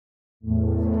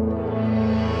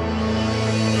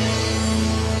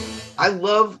I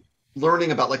love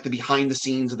learning about like the behind the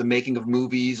scenes of the making of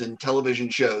movies and television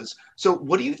shows. So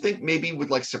what do you think maybe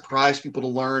would like surprise people to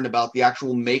learn about the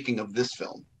actual making of this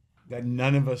film? That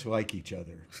none of us like each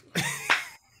other.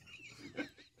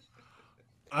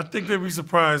 I think they'd be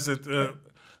surprised that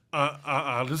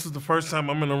this is the first time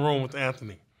I'm in a room with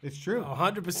Anthony. It's true.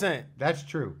 100%. That's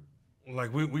true.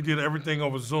 Like we did everything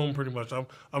over Zoom pretty much.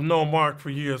 I've known Marc for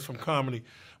years from comedy,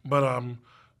 but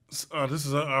this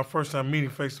is our first time meeting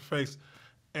face to face,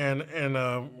 and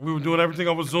we were doing everything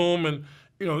over Zoom, and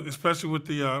you know, especially with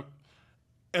the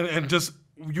and just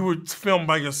you were filmed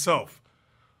by yourself,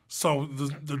 so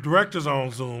the directors are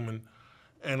on Zoom,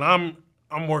 and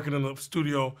I'm working in the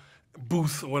studio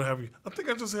booth or what have you. I think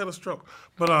I just had a stroke,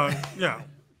 but yeah.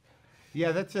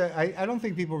 Yeah, that's I don't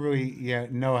think people really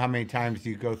know how many times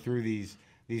you go through these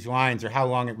lines or how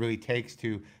long it really takes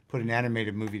to put an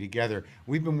animated movie together.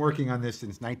 We've been working on this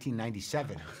since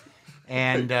 1997,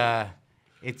 and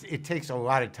it takes a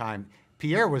lot of time.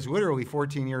 Pierre was literally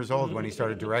 14 years old when he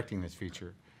started directing this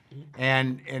feature,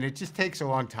 and it just takes a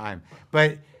long time.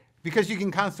 But because you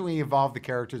can constantly evolve the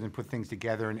characters and put things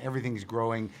together, and everything's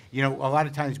growing. You know, a lot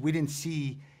of times we didn't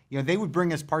see. You know, they would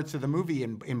bring us parts of the movie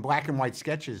in black and white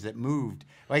sketches that moved.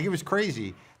 Like, it was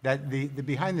crazy that the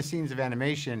behind the scenes of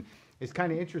animation is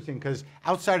kind of interesting because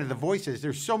outside of the voices,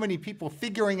 there's so many people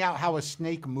figuring out how a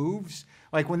snake moves.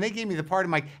 Like, when they gave me the part,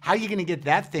 I'm like, how are you going to get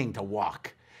that thing to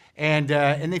walk? And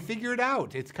they figure it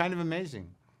out. It's kind of amazing.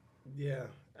 Yeah.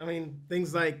 I mean,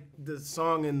 things like the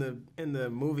song in the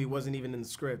movie wasn't even in the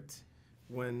script.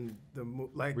 When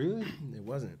Really? It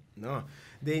wasn't. No,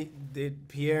 they did.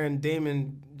 Pierre and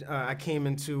Damon. I came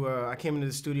into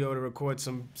the studio to record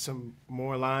some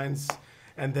more lines,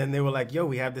 and then they were like, "Yo,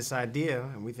 we have this idea,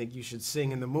 and we think you should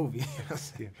sing in the movie."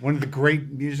 Yeah. One of the great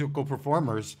musical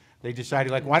performers. They decided,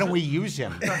 like, why don't we use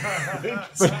him?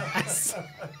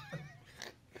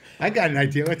 I got an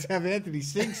idea. Let's have Anthony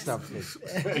sing something.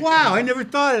 Wow, I never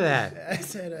thought of that. I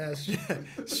said,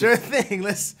 sure thing.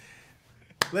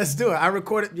 Let's do it. I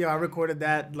recorded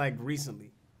that like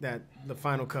recently. The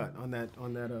final cut on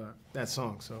that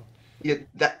song. So Yeah,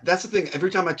 that's the thing. Every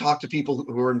time I talk to people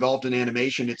who are involved in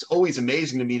animation, it's always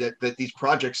amazing to me that these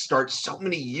projects start so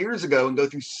many years ago and go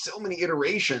through so many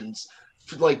iterations.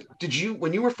 Like,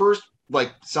 when you were first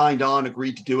like signed on,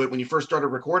 agreed to do it, when you first started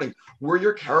recording, were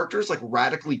your characters like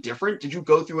radically different? Did you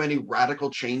go through any radical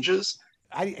changes?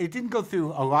 It didn't go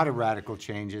through a lot of radical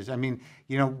changes. I mean,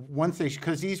 you know,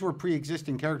 because these were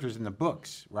pre-existing characters in the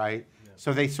books, right? Yeah.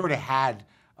 So they sort of had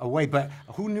a way, but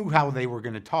who knew how they were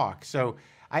going to talk? So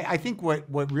I think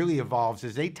what really evolves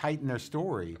is they tighten their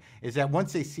story, is that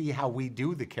once they see how we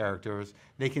do the characters,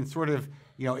 they can sort of,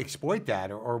 you know, exploit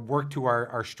that or work to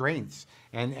our strengths.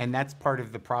 And that's part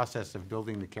of the process of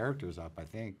building the characters up, I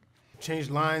think. Change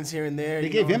lines here and there. They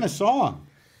gave him a song.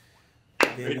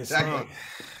 Exactly.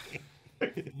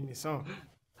 Give me a song.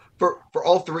 For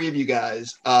all three of you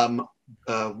guys,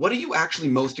 what are you actually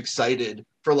most excited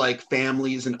for, like,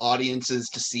 families and audiences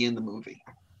to see in the movie?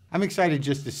 I'm excited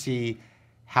just to see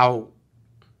how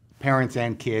parents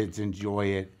and kids enjoy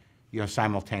it, you know,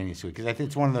 simultaneously, because I think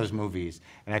it's one of those movies,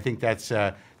 and I think that's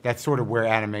sort of where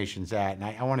animation's at, and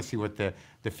I want to see what the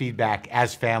feedback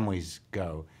as families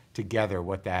go together,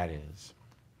 what that is.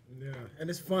 Yeah, and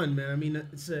it's fun, man. I mean,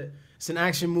 it's an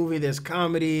action movie. There's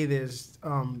comedy. There's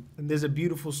a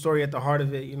beautiful story at the heart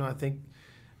of it. You know, I think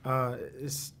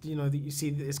it's, you know, you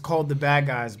see it's called The Bad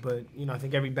Guys, but you know, I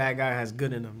think every bad guy has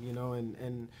good in them. You know,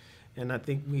 and I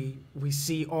think we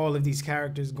see all of these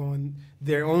characters going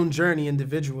their own journey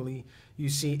individually. You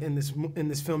see in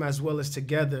this film as well as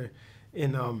together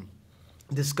in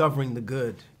discovering the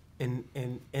good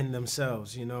in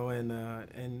themselves, you know, and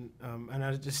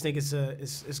I just think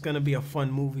it's gonna be a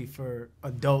fun movie for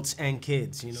adults and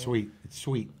kids, you know. Sweet, it's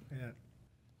sweet. Yeah.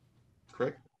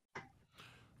 Correct.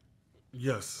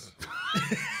 Yes.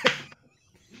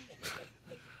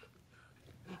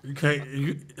 You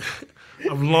can't.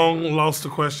 I've long lost the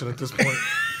question at this point.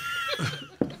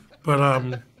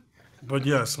 But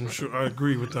yes, I'm sure I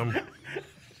agree with them.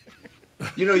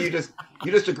 You know, you just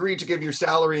agreed to give your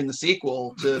salary in the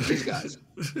sequel to these guys.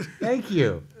 Thank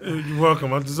you. You're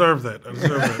welcome. I deserve that.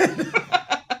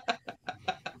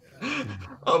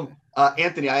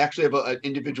 Anthony, I actually have an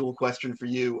individual question for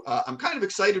you. I'm kind of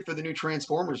excited for the new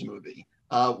Transformers movie.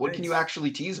 What can you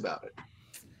actually tease about it?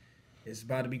 It's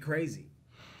about to be crazy.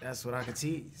 That's what I could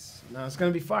tease. Now it's gonna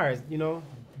be fire. You know,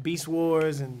 Beast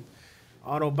Wars and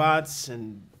Autobots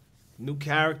and new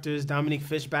characters. Dominique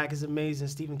Fishback is amazing.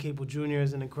 Stephen Caple Jr.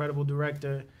 is an incredible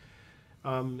director.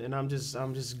 And I'm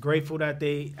just grateful that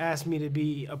they asked me to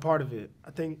be a part of it.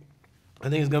 I think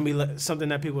it's gonna be something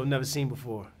that people have never seen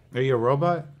before. Are you a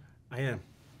robot? I am.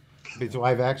 It's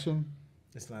live action?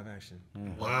 It's live action.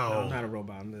 Wow. I'm not a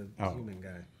robot. I'm the human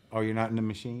guy. Oh, you're not in the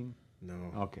machine? No.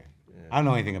 Okay. I don't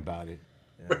know anything about it.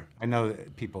 Yeah. I know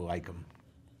that people like them.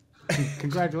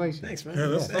 Congratulations. Thanks, man. Yeah,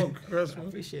 that's I congrats, man.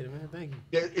 appreciate it, man. Thank you.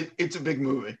 Yeah, it's a big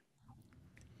movie.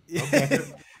 Okay,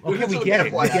 It's we on get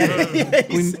it. We FYI.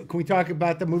 get it. Can we talk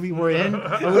about the movie we're in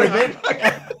a little bit?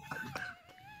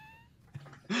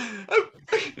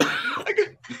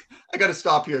 I got to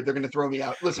stop here. They're going to throw me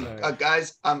out. Listen,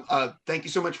 guys, thank you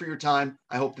so much for your time.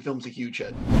 I hope the film's a huge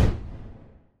hit.